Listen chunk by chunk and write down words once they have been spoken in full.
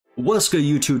What's good,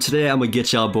 YouTube? Today I'm gonna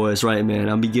get y'all boys right, man. I'm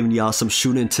gonna be giving y'all some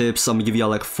shooting tips. I'm gonna give y'all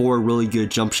like 4 really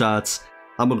good jump shots.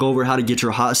 I'm gonna go over how to get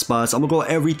your hot spots. I'm gonna go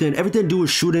everything to do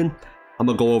with shooting. I'm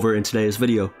gonna go over in today's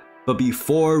video. But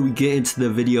before we get into the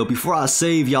video, before I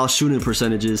save y'all shooting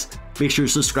percentages, make sure you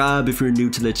subscribe if you're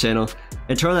new to the channel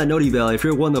and turn that noti bell. If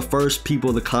you're one of the first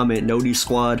people to comment Noti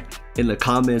Squad in the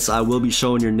comments, I will be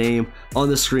showing your name on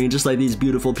the screen just like these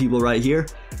beautiful people right here.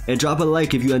 And drop a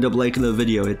like if you end up liking the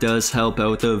video. It does help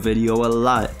out the video a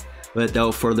lot.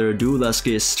 Without further ado, let's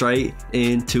get straight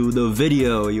into the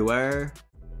video. You are?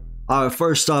 Alright,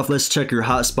 first off, let's check your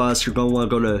hotspots. You're gonna want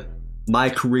to go to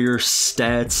My Career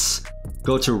Stats,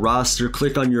 go to Roster,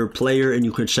 click on your player, and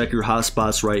you can check your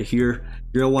hotspots right here.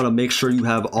 You're gonna want to make sure you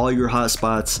have all your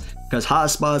hotspots, because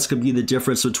hotspots could be the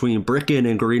difference between bricking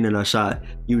and greening a shot.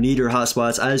 You need your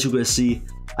hotspots. As you can see,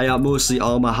 I got mostly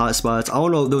all my hotspots. I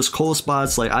don't know, those cold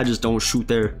spots, like I just don't shoot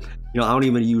there. You know, I don't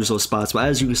even use those spots. But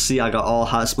as you can see, I got all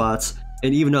hotspots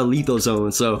and even a lethal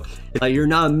zone. So like, you're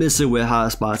not missing with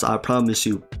hotspots, I promise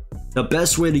you. The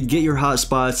best way to get your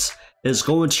hotspots is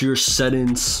go into your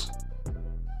settings,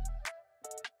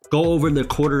 go over the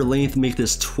quarter length, make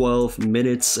this 12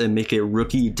 minutes and make it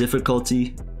rookie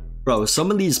difficulty. Bro, some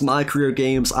of these My Career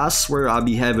games, I swear I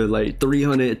be having like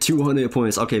 300, 200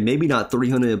 points. Okay, maybe not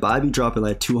 300, but I be dropping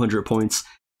like 200 points.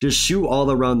 Just shoot all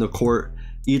around the court.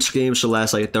 Each game should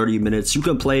last like 30 minutes. You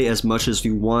can play as much as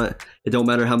you want. It don't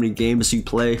matter how many games you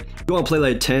play. You want to play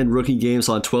like 10 rookie games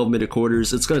on 12-minute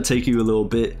quarters, it's going to take you a little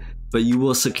bit, but you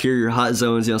will secure your hot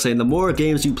zones. You know what I'm saying? The more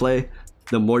games you play,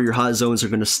 the more your hot zones are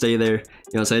going to stay there. You know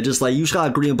what I'm saying? Just like, you just got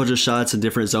to agree a bunch of shots in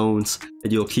different zones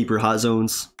and you'll keep your hot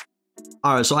zones.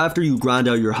 Alright, so after you grind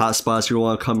out your hotspots, you'll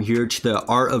want to come here to the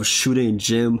Art of Shooting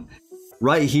gym.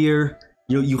 Right here,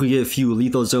 you can get a few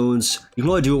lethal zones. You can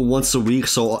only do it once a week,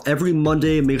 so every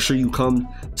Monday, make sure you come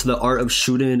to the Art of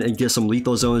Shooting and get some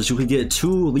lethal zones. You can get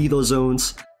 2 lethal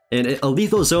zones, and a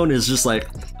lethal zone is just like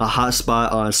a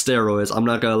hotspot on steroids, I'm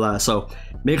not gonna lie. So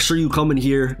make sure you come in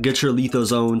here, get your lethal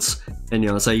zones, and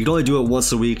you know, so you can only do it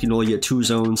once a week. You can only get 2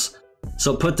 zones.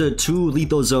 So put the 2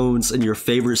 lethal zones in your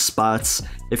favorite spots.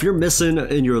 If you're missing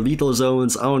in your lethal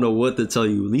zones, I don't know what to tell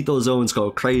you. Lethal zones go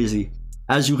crazy.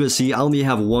 As you can see, I only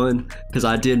have 1 because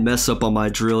I did mess up on my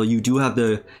drill. You do have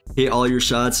to hit all your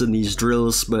shots in these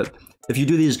drills, but if you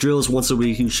do these drills once a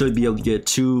week, you should be able to get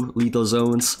 2 lethal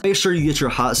zones. Make sure you get your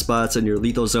hot spots and your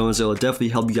lethal zones. It'll definitely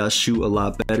help you guys shoot a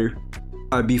lot better.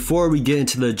 Alright, before we get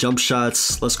into the jump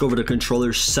shots, let's go over to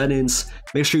controller settings.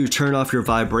 Make sure you turn off your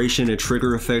vibration and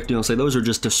trigger effect. You know, say those are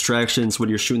just distractions when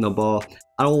you're shooting the ball.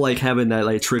 I don't like having that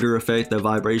like trigger effect, the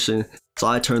vibration, so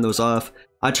I turn those off.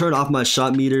 I turn off my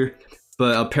shot meter,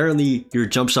 but apparently your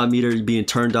jump shot meter being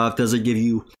turned off doesn't give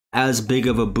you as big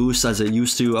of a boost as it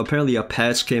used to. Apparently a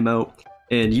patch came out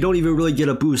and you don't even really get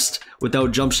a boost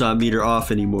without jump shot meter off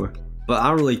anymore. But I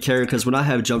don't really care, because when I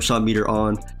have jump shot meter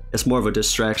on, it's more of a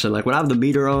distraction. Like when I have the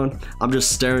meter on, I'm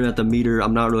just staring at the meter.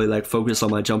 I'm not really like focused on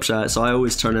my jump shot, so I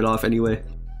always turn it off anyway.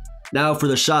 Now for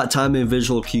the shot timing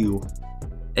visual cue.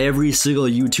 Every single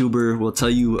YouTuber will tell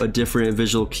you a different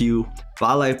visual cue, but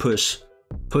I like push.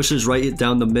 Push is right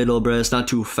down the middle, bro. It's not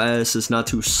too fast, it's not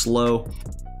too slow.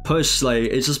 Push, like,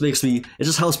 it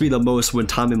just helps me the most when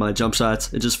timing my jump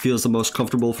shots. It just feels the most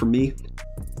comfortable for me.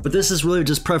 But this is really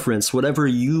just preference. Whatever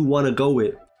you want to go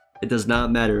with, it does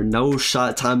not matter. No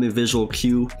shot timing visual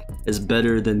cue is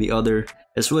better than the other.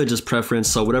 It's really just preference.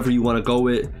 So whatever you want to go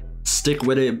with, stick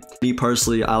with it. Me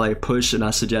personally, I like push, and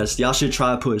I suggest y'all should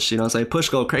try push. You know what I'm saying? Push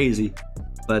go crazy.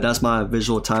 But that's my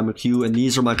visual timer cue, and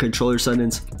these are my controller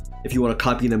settings if you want to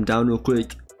copy them down real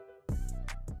quick.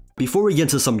 Before we get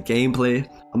into some gameplay,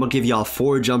 I'm gonna give y'all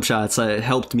 4 jump shots that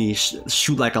helped me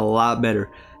shoot like a lot better.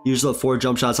 These are the 4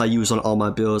 jump shots I use on all my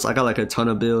builds. I got like a ton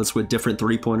of builds with different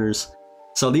 3-pointers.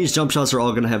 So these jump shots are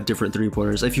all gonna have different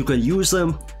 3-pointers. If you can use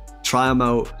them, try them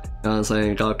out. You know what I'm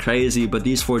saying? Go crazy, but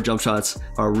these 4 jump shots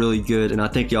are really good, and I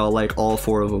think y'all like all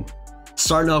 4 of them.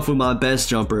 Starting off with my best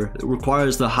jumper, it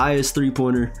requires the highest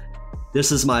 3-pointer.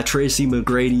 This is my Tracy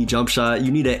McGrady jump shot.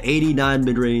 You need an 89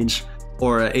 mid-range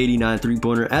or an 89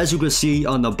 3-pointer. As you can see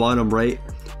on the bottom right,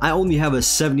 I only have a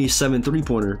 77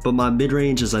 3-pointer, but my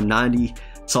mid-range is a 90,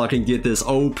 so I can get this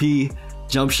OP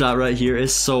jump shot right here.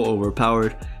 It's so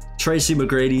overpowered. Tracy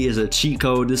McGrady is a cheat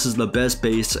code. This is the best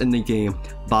base in the game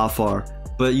by far,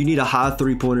 but you need a high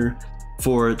 3-pointer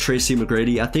for Tracy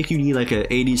McGrady. I think you need like an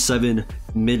 87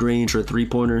 mid-range or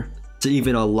 3-pointer to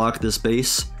even unlock this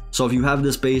base. So if you have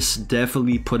this base,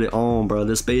 definitely put it on, bro.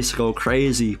 This base go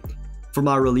crazy. For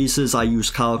my releases, I use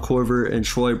Kyle Korver and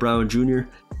Troy Brown Jr.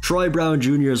 Troy Brown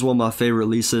Jr. is one of my favorite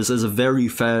releases. It's very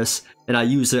fast, and I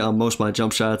use it on most of my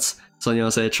jump shots. So, you know what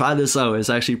I'm saying, try this out. It's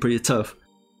actually pretty tough.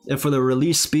 And for the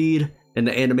release speed and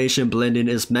the animation blending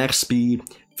is max speed,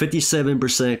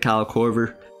 57% Kyle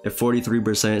Korver and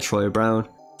 43% Troy Brown.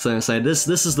 So I'm saying this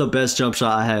is the best jump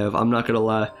shot I have. I'm not gonna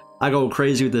lie. I go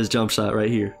crazy with this jump shot right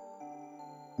here.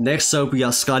 Next up, we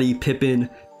got Scottie Pippen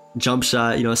jump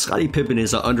shot. You know, Scottie Pippen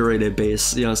is an underrated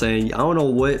base. You know what I'm saying? I don't know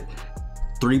what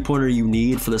three-pointer you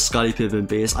need for the Scottie Pippen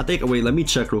base. I think, wait, let me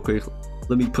check real quick.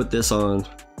 Let me put this on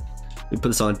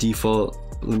default.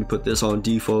 Let me put this on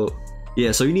default.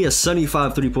 Yeah, so you need a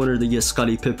 75 three-pointer to get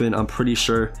Scottie Pippen, I'm pretty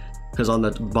sure, because on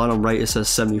the bottom right it says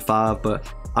 75,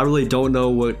 but I really don't know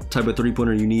what type of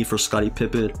three-pointer you need for Scottie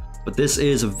Pippen, but this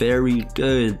is a very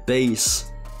good base.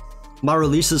 My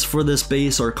releases for this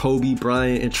base are Kobe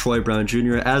Bryant and Troy Brown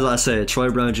Jr. As I said, Troy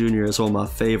Brown Jr. is one of my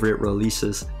favorite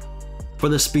releases. For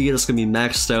the speed, it's going to be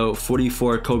maxed out,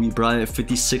 44 Kobe Bryant,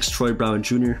 56 Troy Brown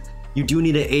Jr. You do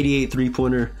need an 88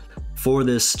 three-pointer for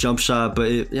this jump shot, but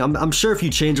I'm sure if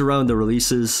you change around the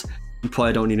releases, you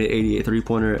probably don't need an 88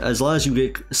 three-pointer. As long as you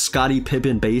get Scottie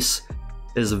Pippen base,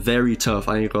 is very tough.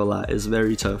 I ain't gonna lie, it's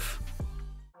very tough.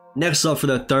 Next up for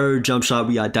the third jump shot,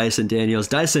 we got Dyson Daniels.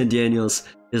 Dyson Daniels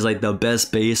is like the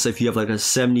best base if you have like a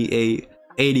 78,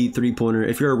 80 three-pointer.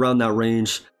 If you're around that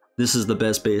range, this is the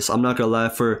best base. I'm not gonna lie,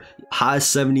 for high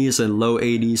 70s and low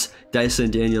 80s, Dyson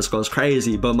Daniels goes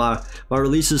crazy. But my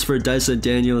releases for Dyson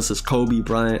Daniels is Kobe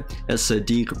Bryant and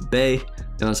Sadiq Bey. You know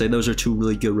what I'm saying? Those are two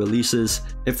really good releases.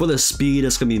 And for the speed,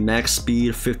 it's gonna be max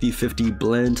speed, 50-50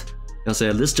 blend. You know what I'm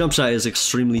saying? This jump shot is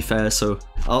extremely fast, so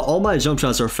all my jump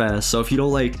shots are fast. So if you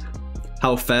don't like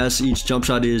how fast each jump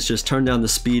shot is, just turn down the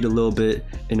speed a little bit.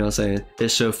 You know what I'm saying? It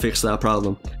should fix that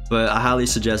problem. But I highly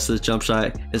suggest this jump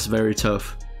shot. It's very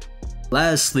tough.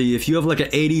 Lastly, if you have like an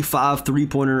 85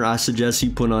 three-pointer, I suggest you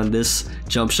put on this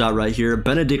jump shot right here.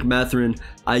 Benedict Mathurin,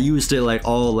 I used it like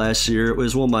all last year. It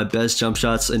was one of my best jump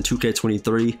shots in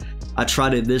 2K23. I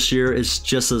tried it this year, it's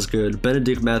just as good.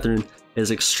 Benedict Mathurin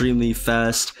is extremely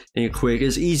fast and quick.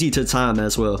 It's easy to time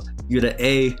as well. You get an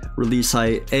A, release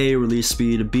height, A, release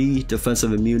speed, B,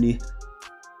 defensive immunity.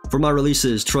 For my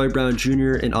releases, Troy Brown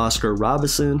Jr. and Oscar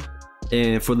Robinson.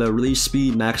 And for the release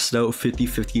speed, maxed out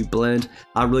 50-50 blend.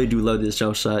 I really do love this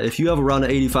jump shot. If you have around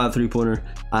an 85 three-pointer,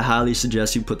 I highly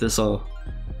suggest you put this on.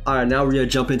 Alright, now we're gonna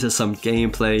jump into some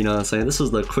gameplay, you know what I'm saying? This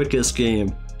was the quickest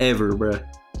game ever, bruh.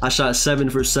 I shot 7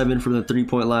 for 7 from the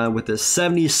three-point line with a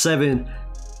 77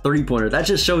 three-pointer. That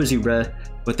just shows you, bruh,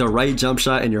 with the right jump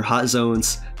shot in your hot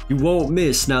zones, you won't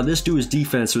miss. Now, this dude's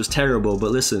defense was terrible,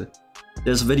 but listen,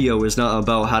 this video is not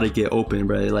about how to get open,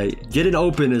 bro. Like, getting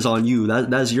open is on you.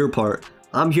 That's your part.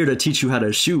 I'm here to teach you how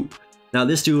to shoot. Now,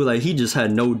 this dude, like, he just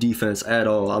had no defense at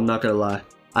all. I'm not gonna lie.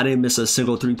 I didn't miss a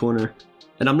single three-pointer.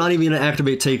 And I'm not even gonna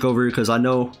activate takeover because I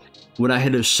know when I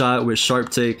hit a shot with sharp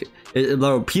take,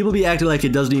 people be acting like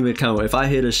it doesn't even count. If I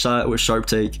hit a shot with sharp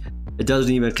take, it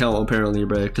doesn't even count apparently,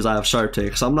 bro, because I have sharp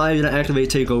take. So I'm not even gonna activate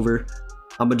takeover.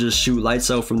 I'm gonna just shoot lights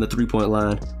out from the three-point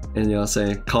line and, you know what I'm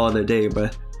saying, call it a day, bro.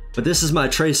 But this is my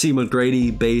Tracy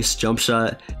McGrady base jump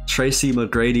shot. Tracy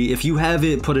McGrady, if you have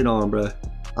it, put it on, bro.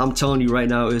 I'm telling you right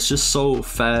now, it's just so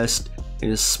fast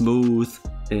and smooth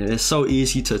and it's so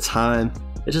easy to time.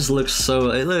 It just looks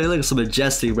so, it looks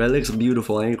majestic, bro. It looks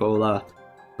beautiful, I ain't gonna lie.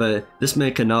 But this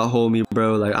man cannot hold me,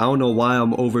 bro. Like, I don't know why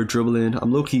I'm over dribbling.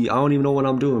 I'm low-key, I don't even know what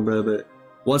I'm doing, bro. But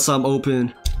once I'm open,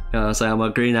 you know what I'm saying, I'm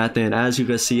agreeing at that thing. As you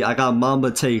can see, I got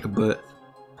Mamba take, but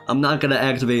I'm not gonna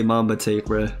activate Mamba take,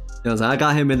 bro. You know what I'm saying? I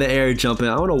got him in the air jumping.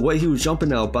 I don't know what he was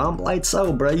jumping out, but I'm lights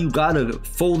out, bro. You gotta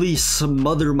fully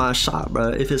smother my shot, bro.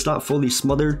 If it's not fully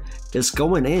smothered, it's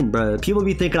going in, bro. People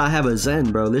be thinking I have a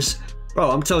Zen, bro.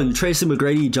 Bro, I'm telling you, Tracy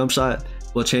McGrady jump shot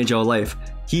will change your life.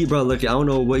 Bro, look, I don't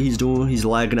know what he's doing. He's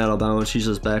lagging out of bounds. He's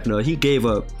just backing up. He gave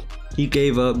up. He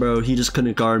gave up, bro. He just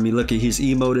couldn't guard me. Look at, he's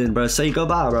emoting, bro. Say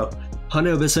goodbye, bro.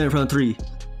 100% from 3.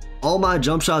 All my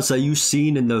jump shots that you've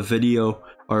seen in the video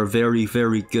are very,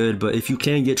 very good. But if you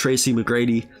can get Tracy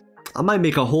McGrady, I might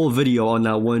make a whole video on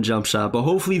that one jump shot. But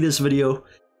hopefully this video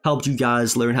helped you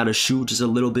guys learn how to shoot just a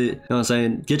little bit. You know what I'm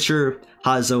saying? Get your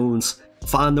hot zones,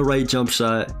 find the right jump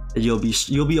shot, and you'll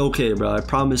be okay, bro. I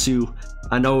promise you.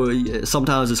 I know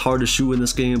sometimes it's hard to shoot in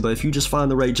this game, but if you just find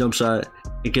the right jump shot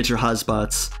and get your hot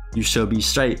spots, you should be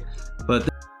straight. But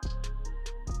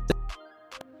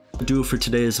that's do it for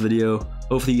today's video.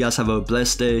 Hopefully you guys have a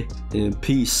blessed day and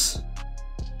peace.